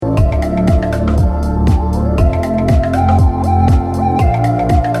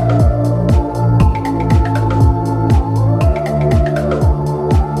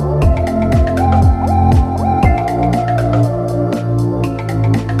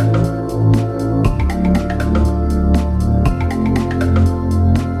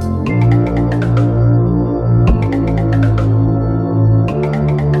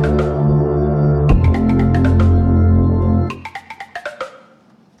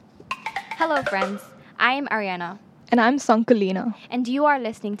Hello, friends. I am Ariana, And I'm Sankulina. and you are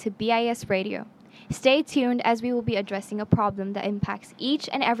listening to BIS Radio. Stay tuned as we will be addressing a problem that impacts each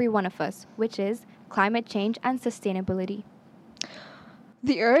and every one of us, which is climate change and sustainability.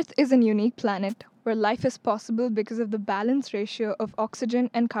 The Earth is a unique planet where life is possible because of the balanced ratio of oxygen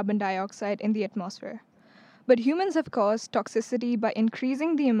and carbon dioxide in the atmosphere. But humans have caused toxicity by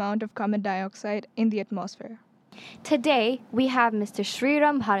increasing the amount of carbon dioxide in the atmosphere. Today, we have Mr.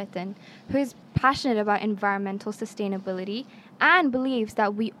 Shriram Bharathan, who is passionate about environmental sustainability and believes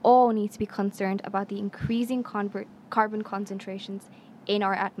that we all need to be concerned about the increasing carbon concentrations in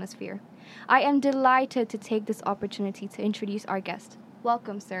our atmosphere. I am delighted to take this opportunity to introduce our guest.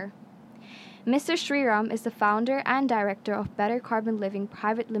 Welcome, sir. Mr. Shriram is the founder and director of Better Carbon Living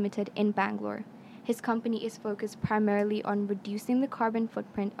Private Limited in Bangalore. His company is focused primarily on reducing the carbon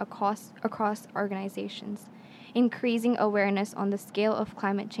footprint across organizations, increasing awareness on the scale of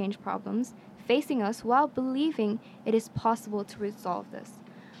climate change problems facing us while believing it is possible to resolve this,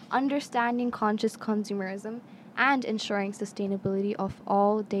 understanding conscious consumerism, and ensuring sustainability of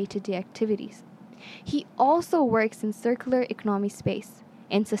all day-to-day activities. He also works in circular economy space,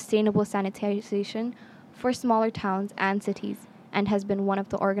 in sustainable sanitization for smaller towns and cities, and has been one of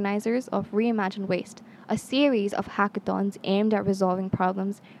the organizers of Reimagine Waste, a series of hackathons aimed at resolving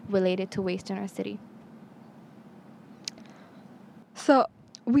problems related to waste in our city. So,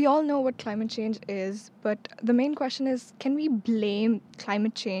 we all know what climate change is, but the main question is, can we blame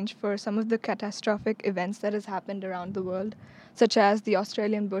climate change for some of the catastrophic events that has happened around the world, such as the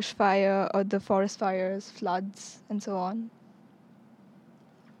Australian bushfire or the forest fires, floods, and so on?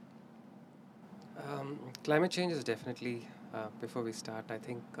 Climate change is definitely, before we start, I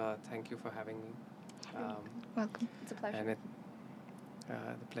think, thank you for having me. Welcome. It's a pleasure. And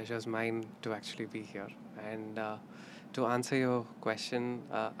the pleasure is mine to actually be here. And to answer your question,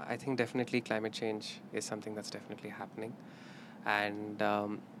 I think definitely climate change is something that's definitely happening. And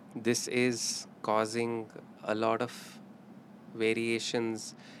this is causing a lot of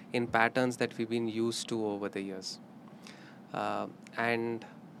variations in patterns that we've been used to over the years. And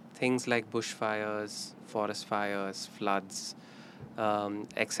things like bushfires, forest fires, floods,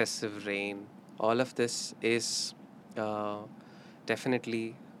 excessive rain, all of this is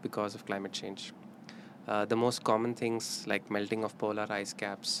definitely because of climate change. The most common things like melting of polar ice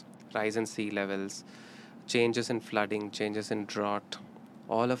caps, rise in sea levels, changes in flooding, changes in drought,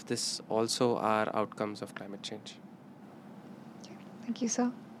 all of this also are outcomes of climate change. Thank you,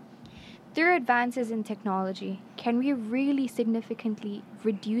 sir. Through advances in technology, can we really significantly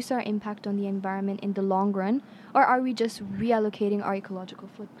reduce our impact on the environment in the long run, or are we just reallocating our ecological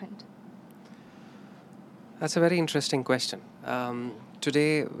footprint? That's a very interesting question.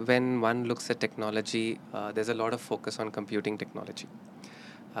 Today, when one looks at technology, there's a lot of focus on computing technology.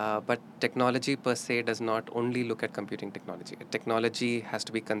 But technology per se does not only look at computing technology. Technology has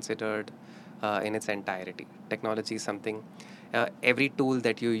to be considered in its entirety. Technology is something, every tool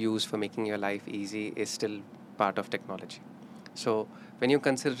that you use for making your life easy is still part of technology. So when you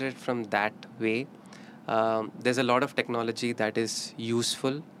consider it from that way, there's a lot of technology that is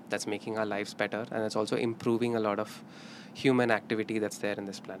useful, that's making our lives better, and it's also improving a lot of human activity that's there in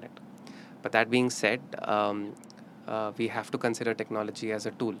this planet. But that being said, we have to consider technology as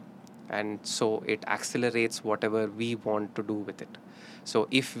a tool, and so it accelerates whatever we want to do with it. So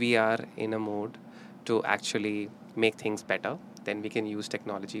if we are in a mood to actually make things better, then we can use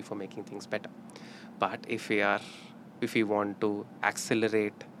technology for making things better. But if we want to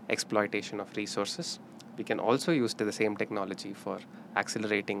accelerate exploitation of resources, we can also use the same technology for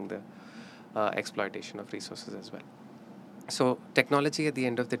accelerating the exploitation of resources as well. So technology at the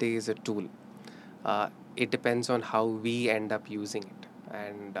end of the day is a tool. It depends on how we end up using it,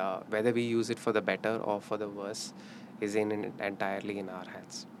 and whether we use it for the better or for the worse is entirely in our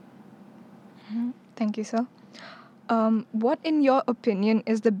hands. Thank you, sir. What, in your opinion,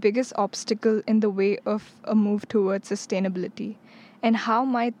 is the biggest obstacle in the way of a move towards sustainability, and how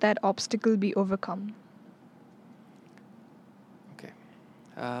might that obstacle be overcome? Okay.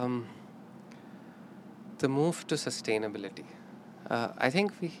 The move to sustainability. I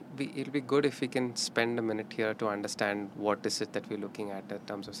think it'll be good if we can spend a minute here to understand what is it that we're looking at in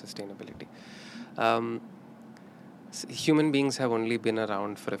terms of sustainability. Um, Human beings have only been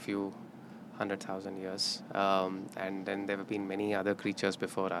around for a few 100,000 years, and then there have been many other creatures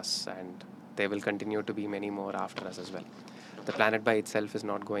before us, and there will continue to be many more after us as well. The planet by itself is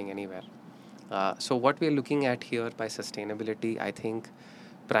not going anywhere. So what we're looking at here by sustainability, I think,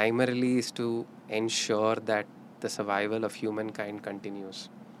 primarily is to ensure that the survival of humankind continues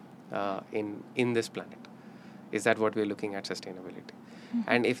in this planet. Is that what we're looking at sustainability?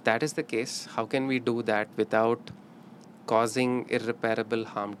 And if that is the case, how can we do that without causing irreparable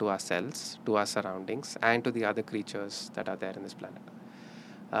harm to ourselves, to our surroundings, and to the other creatures that are there in this planet?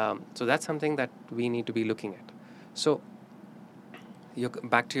 So that's something that we need to be looking at. So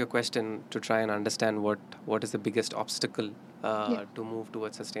back to your question, to try and understand what is the biggest obstacle to move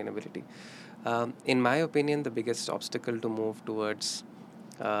towards sustainability. In my opinion, the biggest obstacle to move towards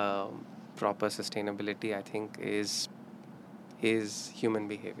proper sustainability, I think, is human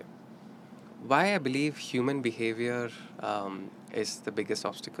behavior. Why I believe human behavior is the biggest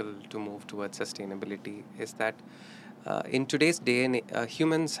obstacle to move towards sustainability is that in today's day,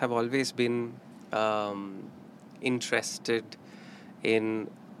 humans have always been interested in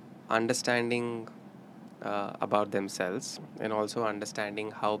understanding about themselves, and also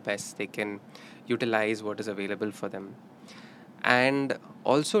understanding how best they can utilize what is available for them, and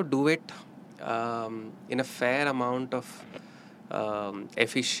also do it in a fair amount of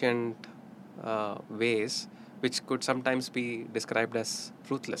efficient ways, which could sometimes be described as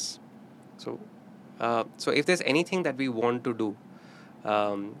ruthless. So if there's anything that we want to do,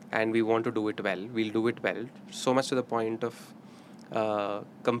 and we want to do it well, we'll do it well, so much to the point of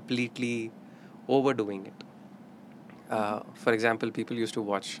completely overdoing it. For example, people used to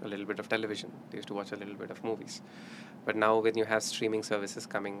watch a little bit of television, they used to watch a little bit of movies. But now, when you have streaming services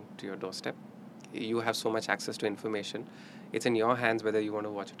coming to your doorstep, you have so much access to information. It's in your hands whether you want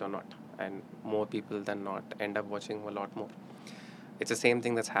to watch it or not. And more people than not end up watching a lot more. It's the same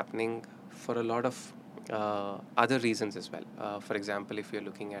thing that's happening for a lot of other reasons as well. For example, if you're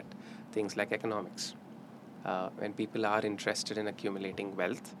looking at things like economics, when people are interested in accumulating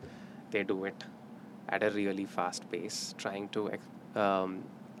wealth, they do it at a really fast pace, trying to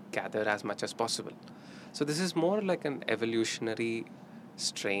gather as much as possible. So this is more like an evolutionary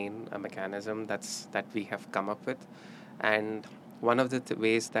strain, a mechanism that we have come up with. And one of the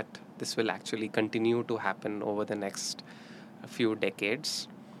ways that this will actually continue to happen over the next few decades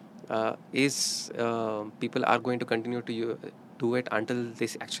is people are going to continue to do it until they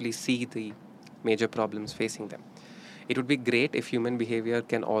actually see the major problems facing them. It would be great if human behavior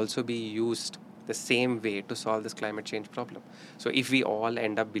can also be used the same way to solve this climate change problem. So if we all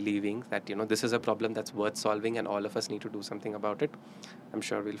end up believing that this is a problem that's worth solving and all of us need to do something about it, I'm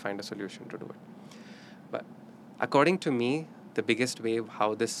sure we'll find a solution to do it. But according to me, the biggest way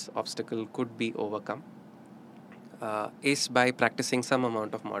how this obstacle could be overcome is by practicing some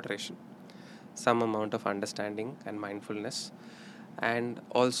amount of moderation, some amount of understanding and mindfulness, and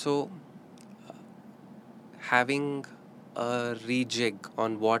also having a rejig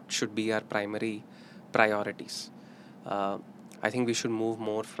on what should be our primary priorities. I think we should move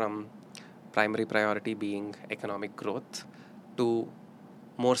more from primary priority being economic growth to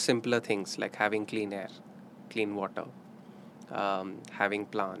more simpler things like having clean air, clean water, having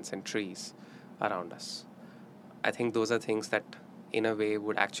plants and trees around us. I think those are things that, in a way,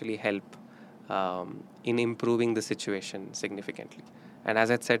 would actually help in improving the situation significantly. And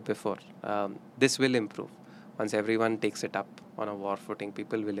as I said before, this will improve. Once everyone takes it up on a war footing,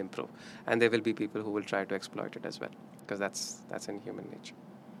 people will improve. And there will be people who will try to exploit it as well, because that's in human nature.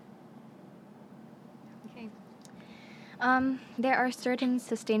 Okay. There are certain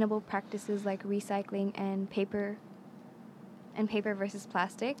sustainable practices like recycling and paper versus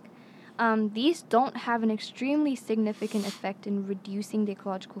plastic. These don't have an extremely significant effect in reducing the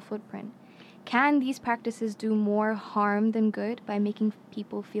ecological footprint. Can these practices do more harm than good by making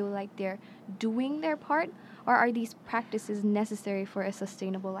people feel like they're doing their part, or are these practices necessary for a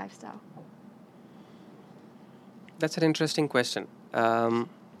sustainable lifestyle? That's an interesting question.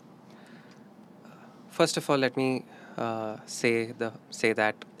 First of all, let me say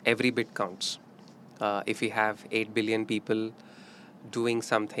that every bit counts. If we have 8 billion people doing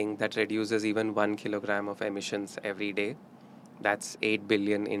something that reduces even 1 kilogram of emissions every day, that's 8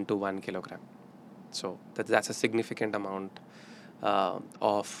 billion into 1 kilogram. So that's a significant amount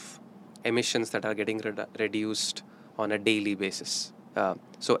of emissions that are getting reduced on a daily basis.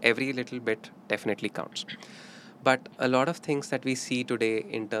 So every little bit definitely counts. But a lot of things that we see today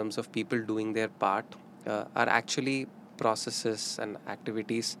in terms of people doing their part are actually processes and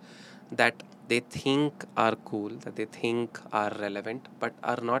activities that they think are cool, that they think are relevant, but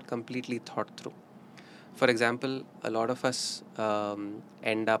are not completely thought through. For example, a lot of us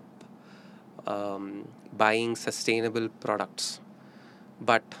end up buying sustainable products,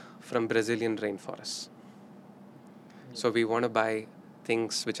 but from Brazilian rainforests. So we want to buy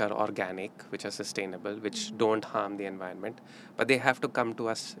things which are organic, which are sustainable, which don't harm the environment, but they have to come to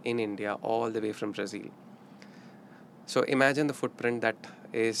us in India all the way from Brazil. So imagine the footprint that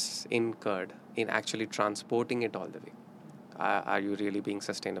is incurred in actually transporting it all the way. are you really being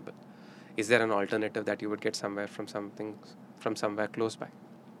sustainable? Is there an alternative that you would get from somewhere close by?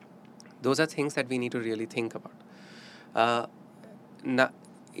 Those are things that we need to really think about. Uh, na-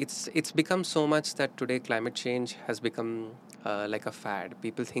 it's become so much that today climate change has become like a fad.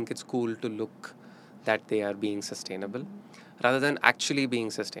 People think it's cool to look that they are being sustainable rather than actually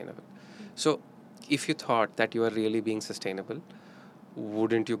being sustainable. So if you thought that you are really being sustainable,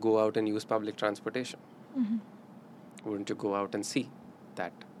 wouldn't you go out and use public transportation? Wouldn't you go out and see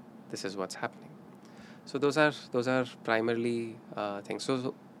that this is what's happening? So those are primarily things.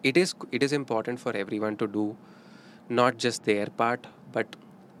 So it is important for everyone to do not just their part, but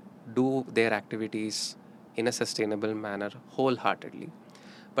do their activities in a sustainable manner wholeheartedly.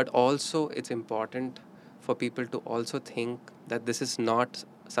 But also it's important for people to also think that this is not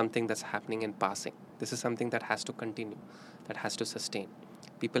something that's happening in passing. This is something that has to continue, that has to sustain.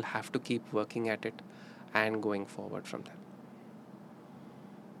 People have to keep working at it and going forward from there.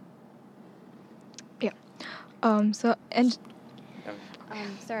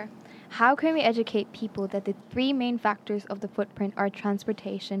 Sir, how can we educate people that the three main factors of the footprint are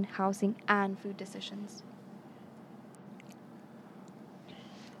transportation, housing, and food decisions?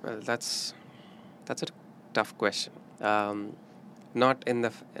 Well, that's a tough question. Not in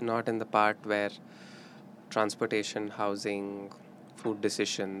the part where transportation, housing, food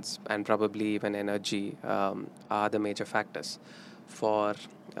decisions, and probably even energy are the major factors for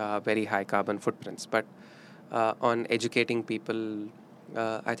very high carbon footprints. But on educating people,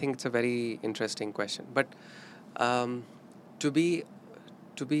 I think it's a very interesting question. But um, to be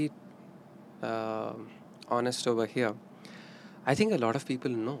to be honest over here, I think a lot of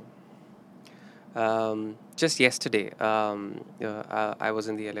people know. Just yesterday, I was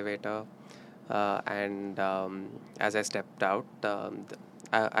in the elevator, and as I stepped out,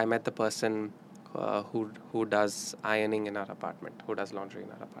 I met the person who does ironing in our apartment, who does laundry in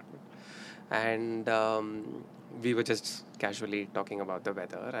our apartment, and we were just casually talking about the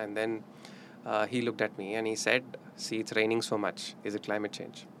weather, and then he looked at me and he said, "See, it's raining so much. Is it climate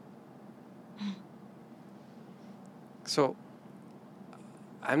change?" So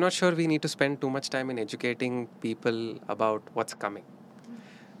I'm not sure we need to spend too much time in educating people about what's coming.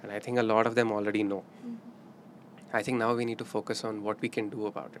 And I think a lot of them already know. I think now we need to focus on what we can do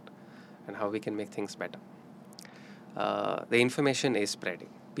about it and how we can make things better. The information is spreading.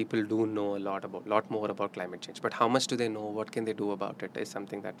 People do know a lot more about climate change. But how much do they know? What can they do about it is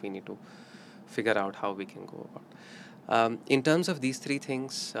something that we need to figure out how we can go about. In terms of these three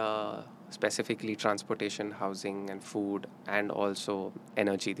things, specifically transportation, housing, and food, and also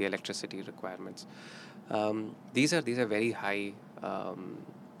energy, the electricity requirements, these are very high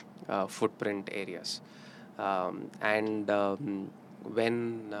footprint areas, and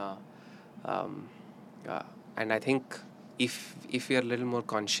when um, and I think if we are a little more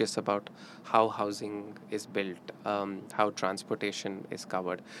conscious about how housing is built, how transportation is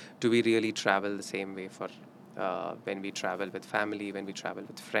covered, do we really travel the same way for when we travel with family, when we travel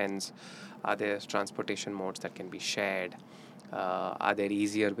with friends? Are there transportation modes that can be shared? Are there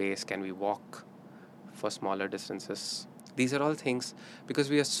easier ways? Can we walk for smaller distances? These are all things, because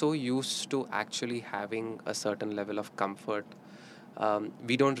we are so used to actually having a certain level of comfort,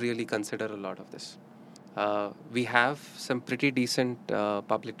 we don't really consider a lot of this. We have some pretty decent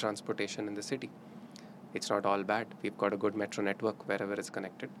public transportation in the city. It's not all bad. We've got a good metro network wherever it's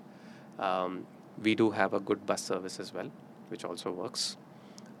connected. We do have a good bus service as well, which also works.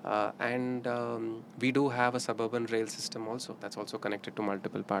 And we do have a suburban rail system also that's also connected to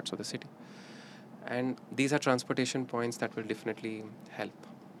multiple parts of the city. And these are transportation points that will definitely help.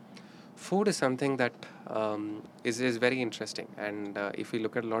 Food is something that is very interesting. And if we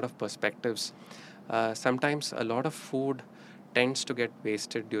look at a lot of perspectives, sometimes a lot of food tends to get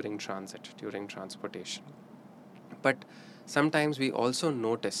wasted during transportation. But sometimes we also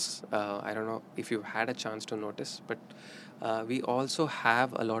notice, I don't know if you've had a chance to notice, but we also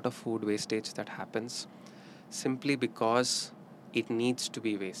have a lot of food wastage that happens simply because it needs to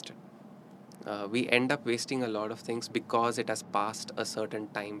be wasted. We end up wasting a lot of things because it has passed a certain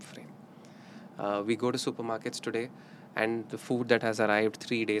time frame. We go to supermarkets today, and the food that has arrived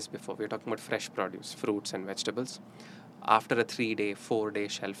 3 days before, we're talking about fresh produce, fruits and vegetables, after a 3-day, 4-day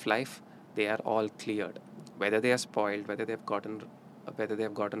shelf life, they are all cleared. Whether they are spoiled, whether they have gotten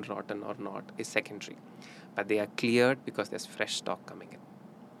rotten or not is secondary. But they are cleared because there's fresh stock coming in.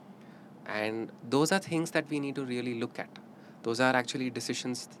 And those are things that we need to really look at. Those are actually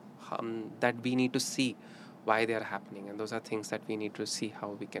decisions that we need to see why they are happening. And those are things that we need to see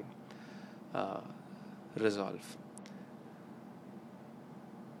how we can resolve.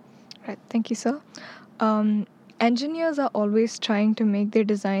 Right. Thank you, sir. Um, Engineers are always trying to make their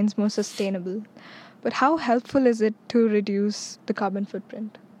designs more sustainable, but how helpful is it to reduce the carbon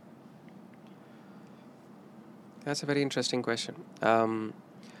footprint? That's a very interesting question.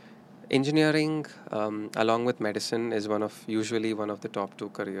 Engineering, along with medicine, is usually one of the top two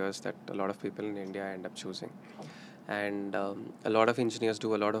careers that a lot of people in India end up choosing. And a lot of engineers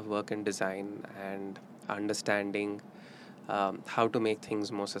do a lot of work in design and understanding how to make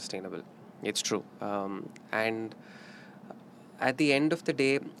things more sustainable. It's true. And at the end of the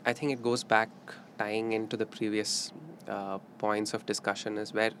day, I think it goes back, tying into the previous points of discussion,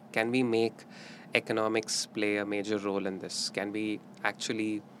 is where can we make economics play a major role in this? Can we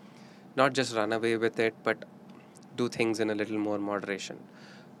actually not just run away with it, but do things in a little more moderation?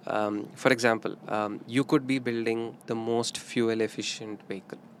 For example, you could be building the most fuel efficient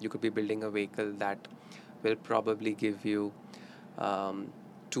vehicle. You could be building a vehicle that will probably give you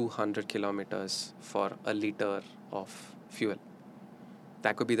 200 kilometers for a liter of fuel.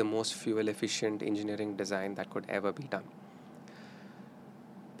 That could be the most fuel efficient engineering design that could ever be done.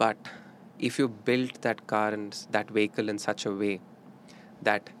 But if you built that car and that vehicle in such a way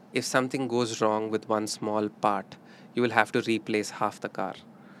that if something goes wrong with one small part, you will have to replace half the car,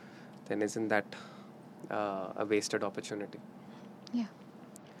 then isn't that a wasted opportunity? Yeah.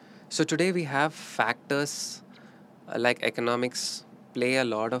 So today we have factors like economics play a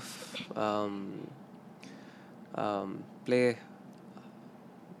lot of play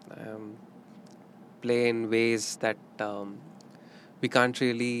play in ways that we can't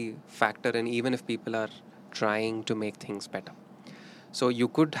really factor in, even if people are trying to make things better. So you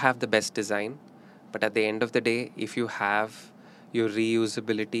could have the best design, but at the end of the day, if you have your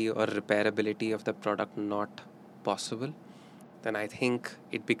reusability or repairability of the product not possible, then I think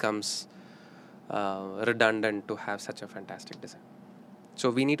it becomes redundant to have such a fantastic design. So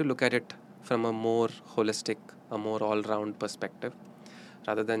we need to look at it from a more holistic, a more all-round perspective,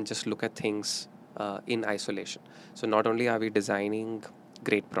 rather than just look at things in isolation. So not only are we designing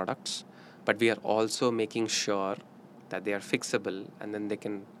great products, but we are also making sure that they are fixable and then they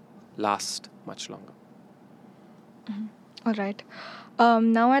can last much longer. All right.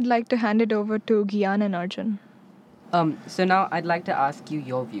 Now I'd like to hand it over to Gyan and Arjun. So now I'd like to ask you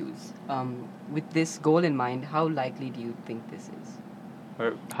your views. With this goal in mind, how likely do you think this is?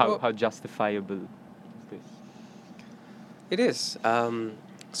 Or how justifiable is this? It is.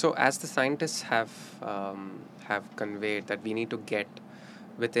 So as the scientists have conveyed that we need to get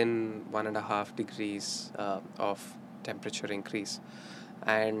within 1.5 degrees of temperature increase,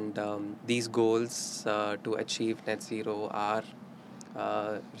 and these goals to achieve net zero are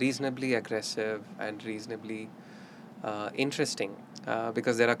reasonably aggressive and reasonably interesting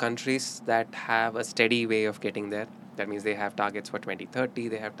because there are countries that have a steady way of getting there. That means they have targets for 2030,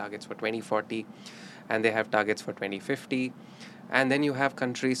 they have targets for 2040, and they have targets for 2050. And then you have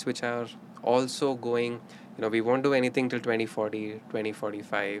countries which are also going, we won't do anything till 2040,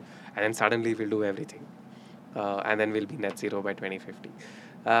 2045, and then suddenly we'll do everything. And then we'll be net zero by 2050.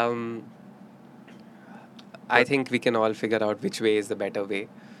 I think we can all figure out which way is the better way.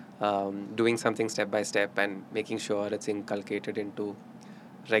 Doing something step by step and making sure it's inculcated into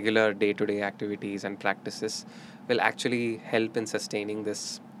regular day-to-day activities and practices will actually help in sustaining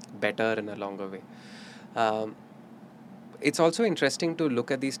this better in a longer way. It's also interesting to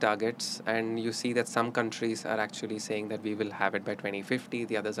look at these targets, and you see that some countries are actually saying that we will have it by 2050,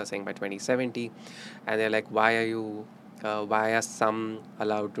 the others are saying by 2070, and they're like, why are some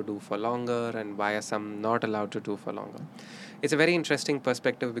allowed to do for longer and why are some not allowed to do for longer? It's a very interesting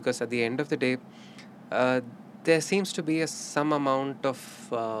perspective because at the end of the day, there seems to be some amount of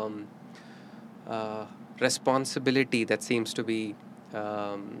responsibility that seems to be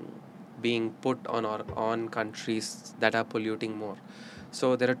being put on countries that are polluting more.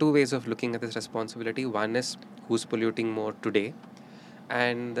 So there are two ways of looking at this responsibility. One is who's polluting more today,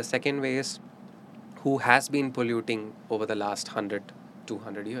 and the second way is who has been polluting over the last 100,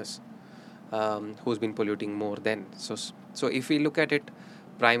 200 years, who's been polluting more then. So if we look at it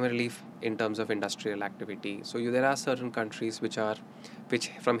primarily in terms of industrial activity, so there are certain countries which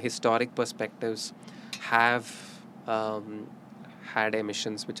from historic perspectives have had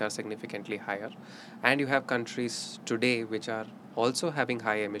emissions which are significantly higher, and you have countries today which are also having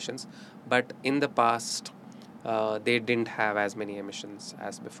high emissions, but in the past they didn't have as many emissions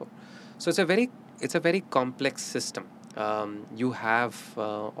as before. So it's a very complex system. You have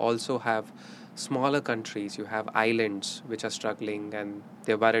also have smaller countries. You have islands which are struggling, and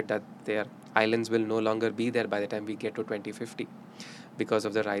they're worried that their islands will no longer be there by the time we get to 2050 because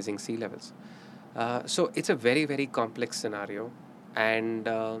of the rising sea levels. So it's a very, very complex scenario, and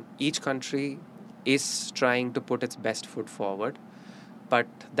each country is trying to put its best foot forward. But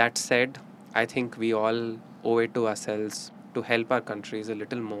that said, I think we all owe it to ourselves to help our countries a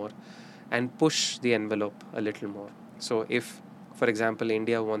little more and push the envelope a little more. So, if, for example,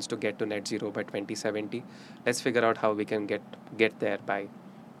 India wants to get to net zero by 2070, let's figure out how we can get there by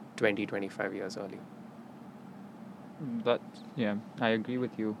 20, 25 years early. That, yeah, I agree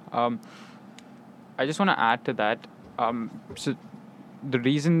with you. I just want to add to that. So the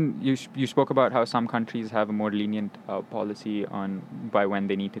reason you spoke about how some countries have a more lenient policy on by when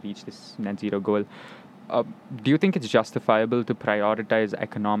they need to reach this net zero goal. Do you think it's justifiable to prioritize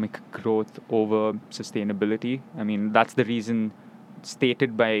economic growth over sustainability? I mean, that's the reason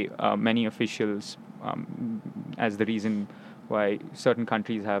stated by many officials as the reason why certain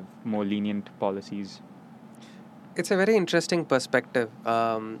countries have more lenient policies. It's a very interesting perspective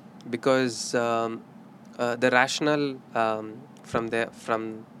because the rationale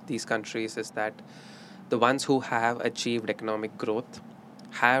from these countries is that the ones who have achieved economic growth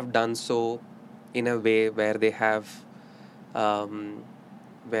have done so in a way um, where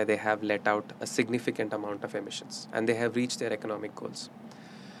they have let out a significant amount of emissions and they have reached their economic goals.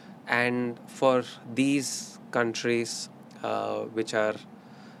 And for these countries which are,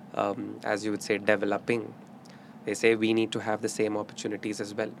 as you would say, developing, they say we need to have the same opportunities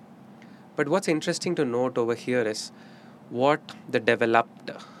as well. But what's interesting to note over here is what the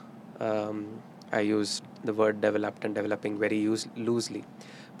developed, I use the word developed and developing very loosely,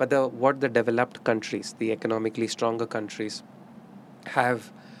 but what the developed countries, the economically stronger countries,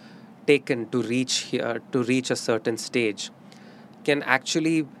 have taken to reach a certain stage can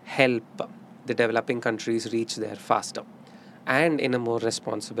actually help the developing countries reach there faster and in a more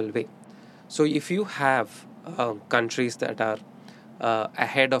responsible way. So if you have countries that are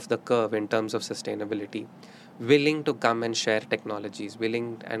ahead of the curve in terms of sustainability, willing to come and share technologies,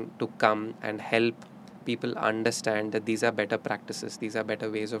 willing and to come and help people understand that these are better practices, these are better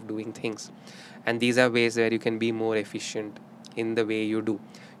ways of doing things, and these are ways where you can be more efficient in the way you do.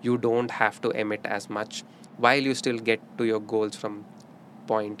 You don't have to emit as much while you still get to your goals from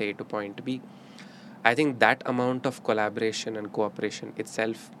point A to point B. I think that amount of collaboration and cooperation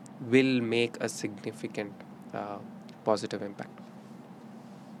itself will make a significant positive impact.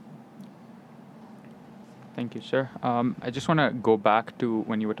 Thank you, sir. I just want to go back to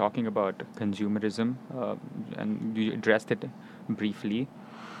when you were talking about consumerism, and you addressed it briefly.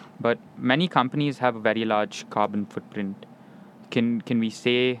 But many companies have a very large carbon footprint. Can we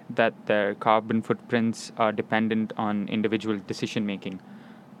say that their carbon footprints are dependent on individual decision making?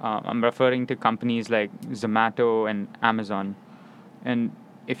 I'm referring to companies like Zomato and Amazon. And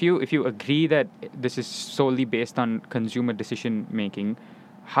if you agree that this is solely based on consumer decision making,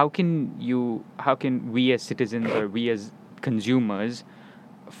 how can we as citizens or we as consumers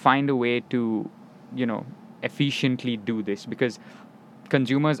find a way to, efficiently do this? Because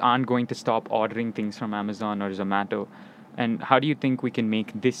consumers aren't going to stop ordering things from Amazon or Zomato. And how do you think we can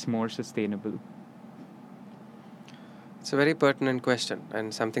make this more sustainable? It's a very pertinent question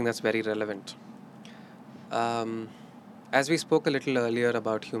and something that's very relevant. As we spoke a little earlier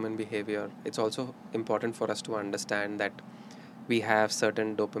about human behavior, it's also important for us to understand that we have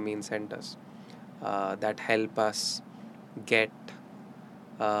certain dopamine centers that help us get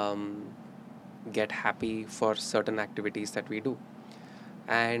happy for certain activities that we do.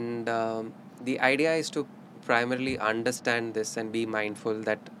 And the idea is to primarily understand this and be mindful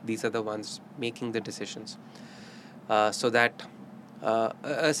that these are the ones making the decisions. So that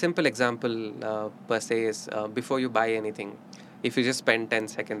a simple example per se is before you buy anything, if you just spend 10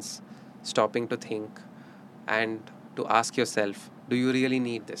 seconds stopping to think and to ask yourself, do you really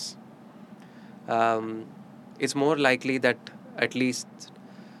need this? It's more likely that at least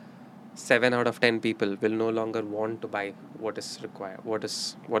 7 out of 10 people will no longer want to buy what is required,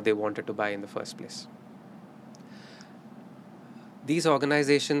 what they wanted to buy in the first place. These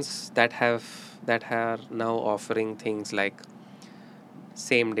organizations that are now offering things like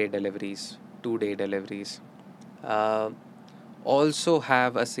same day deliveries, 2-day deliveries, also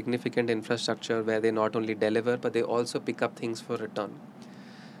have a significant infrastructure where they not only deliver but they also pick up things for return.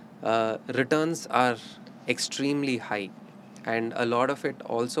 Returns are extremely high, and a lot of it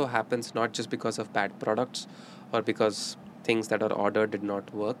also happens not just because of bad products or because things that are ordered did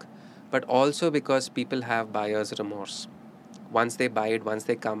not work, but also because people have buyer's remorse. Once they buy it, once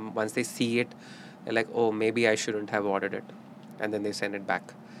they see it, they're like, oh, maybe I shouldn't have ordered it, and then they send it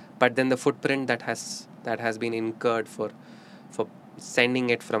back. But then the footprint that has been incurred for sending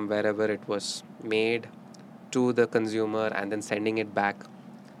it from wherever it was made to the consumer and then sending it back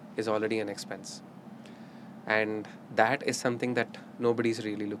is already an expense. And that is something that nobody's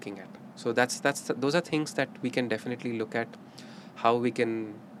really looking at. So those are things that we can definitely look at, how we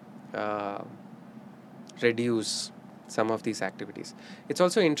can uh, reduce some of these activities. It's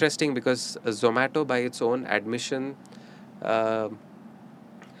also interesting because Zomato, by its own admission, uh,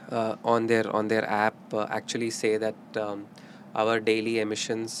 on their app, actually say that our daily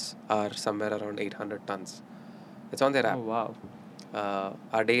emissions are somewhere around 800 tons. It's on their Oh app. wow.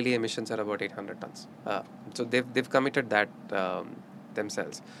 Our daily emissions are about 800 tons. So they've committed that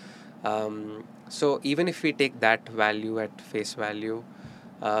themselves. So even if we take that value at face value,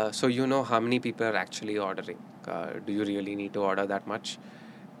 so you know how many people are actually ordering. Do you really need to order that much?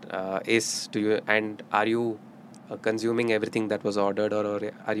 Are you consuming everything that was ordered,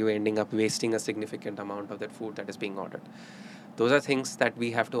 or are you ending up wasting a significant amount of that food that is being ordered? Those are things that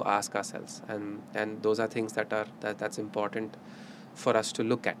we have to ask ourselves, and those are things that's important for us to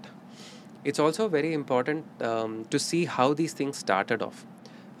look at. It's also very important to see how these things started off.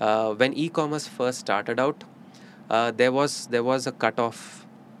 When e-commerce first started out, there was a cutoff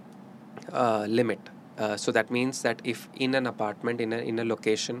limit. So that means that if in an apartment, in a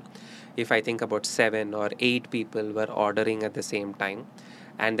location, if I think about 7 or 8 people were ordering at the same time,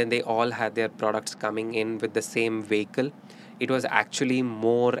 and then they all had their products coming in with the same vehicle, it was actually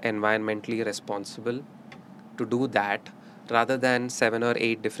more environmentally responsible to do that, rather than 7 or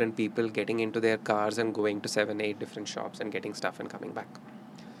 8 different people getting into their cars and going to 7 8 different shops and getting stuff and coming back.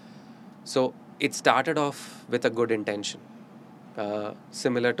 So it started off with a good intention,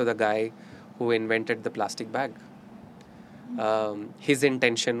 similar to the guy who invented the plastic bag. His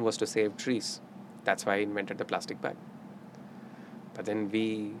intention was to save trees. That's why he invented the plastic bag. But then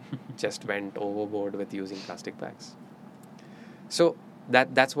we just went overboard with using plastic bags. So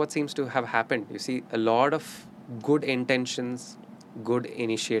that's what seems to have happened. You see, a lot of good intentions, good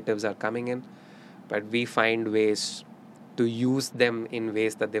initiatives are coming in, but we find ways to use them in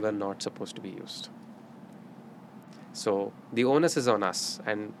ways that they were not supposed to be used. So the onus is on us,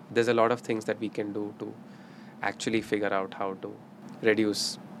 and there's a lot of things that we can do to actually figure out how to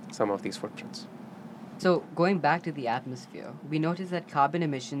reduce some of these footprints. So, going back to the atmosphere, we noticed that carbon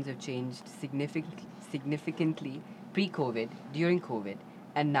emissions have changed significantly pre COVID, during COVID,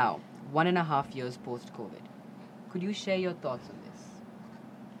 and now, 1.5 years post COVID. Could you share your thoughts on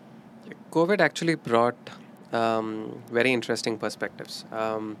this? COVID actually brought very interesting perspectives.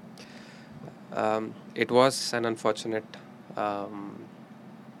 It was an unfortunate, for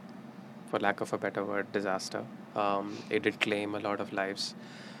lack of a better word, disaster. It did claim a lot of lives,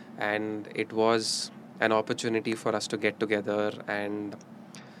 and it was an opportunity for us to get together and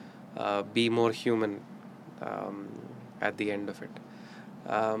be more human at the end of it.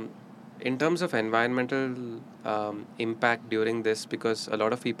 Um, in terms of environmental impact during this, because a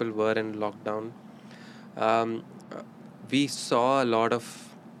lot of people were in lockdown, um, uh, we saw a lot of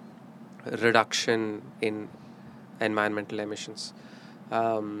reduction in environmental emissions.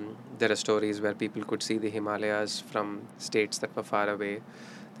 There are stories where people could see the Himalayas from states that were far away.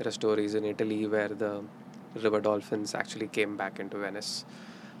 There are stories in Italy where the river dolphins actually came back into Venice,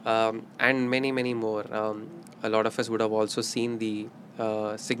 and many, many more. A lot of us would have also seen the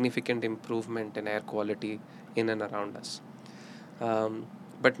significant improvement in air quality in and around us.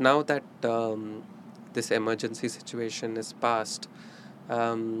 But now that this emergency situation is past,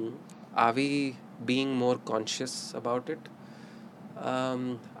 um, are we being more conscious about it?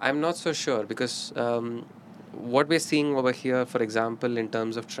 I'm not so sure, because what we're seeing over here, for example, in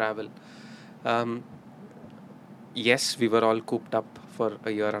terms of travel, um, yes, we were all cooped up for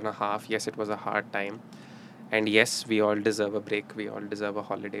a year and a half. Yes, it was a hard time. And yes, we all deserve a break. We all deserve a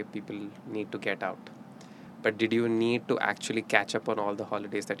holiday. People need to get out. But did you need to actually catch up on all the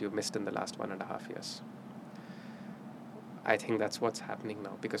holidays that you missed in the last 1.5 years? I think that's what's happening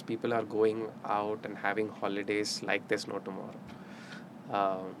now, because people are going out and having holidays like there's no tomorrow.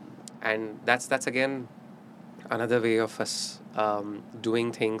 Um, and that's again another way of us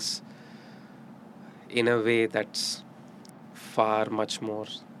doing things in a way that's far much more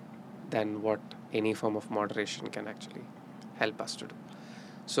than what any form of moderation can actually help us to do.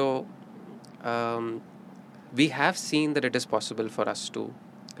 So um, we have seen that it is possible for us to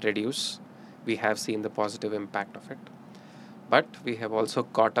reduce. We have seen the positive impact of it, but we have also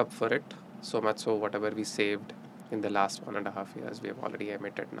caught up for it, so much so whatever we saved in the last 1.5 years we have already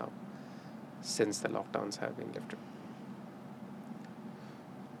emitted now, since the lockdowns have been lifted.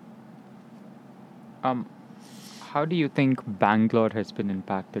 Um, how do you think Bangalore has been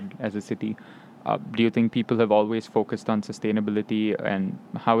impacted as a city? Do you think people have always focused on sustainability, and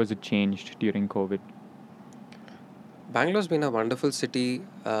how has it changed during COVID? Bangalore's been a wonderful city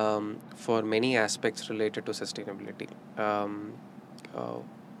for many aspects related to sustainability. Um, uh,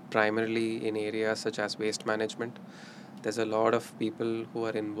 primarily in areas such as waste management. There's a lot of people who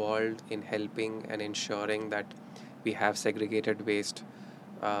are involved in helping and ensuring that we have segregated waste.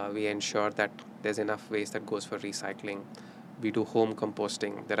 We ensure that there's enough waste that goes for recycling. We do home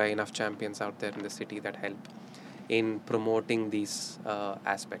composting. There are enough champions out there in the city that help in promoting these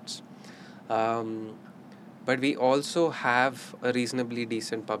aspects. But we also have a reasonably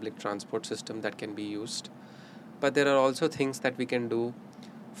decent public transport system that can be used. But there are also things that we can do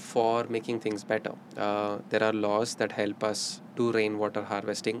for making things better. There are laws that help us do rainwater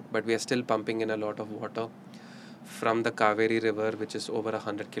harvesting, but we are still pumping in a lot of water from the Kaveri River, which is over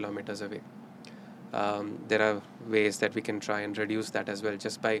 100 kilometers away. There are ways that we can try and reduce that as well,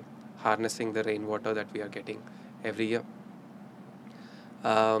 just by harnessing the rainwater that we are getting every year.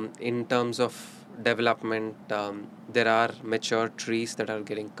 In terms of development, there are mature trees that are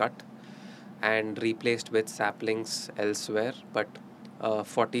getting cut and replaced with saplings elsewhere, but a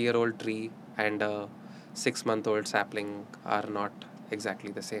 40-year-old tree and a 6-month-old sapling are not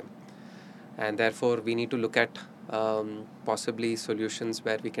exactly the same. And therefore, we need to look at possibly solutions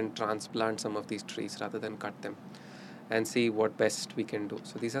where we can transplant some of these trees rather than cut them, and see what best we can do.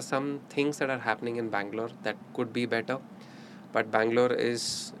 So these are some things that are happening in Bangalore that could be better, but Bangalore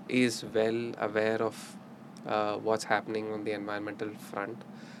is well aware of what's happening on the environmental front.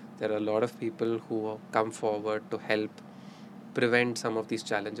 There are a lot of people who come forward to help prevent some of these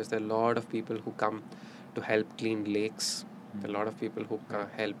challenges. There are a lot of people who come to help clean lakes. There are a lot of people who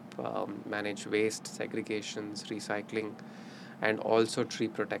help manage waste, segregations, recycling, and also tree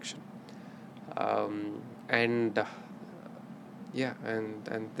protection. And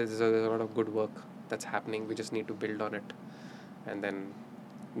there's a lot of good work that's happening. We just need to build on it and then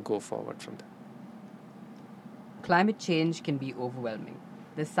go forward from there. Climate change can be overwhelming.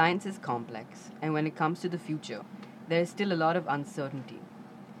 The science is complex, and when it comes to the future, there is still a lot of uncertainty.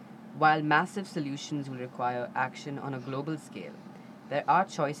 While massive solutions will require action on a global scale, there are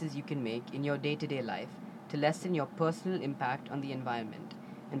choices you can make in your day-to-day life to lessen your personal impact on the environment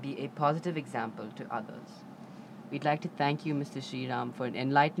and be a positive example to others. We'd like to thank you, Mr. Shriram, for an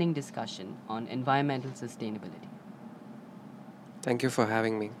enlightening discussion on environmental sustainability. Thank you for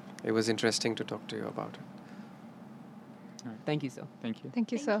having me. It was interesting to talk to you about it. Thank you, sir. Thank you.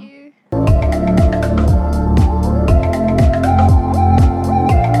 Thank you, sir. Thank you.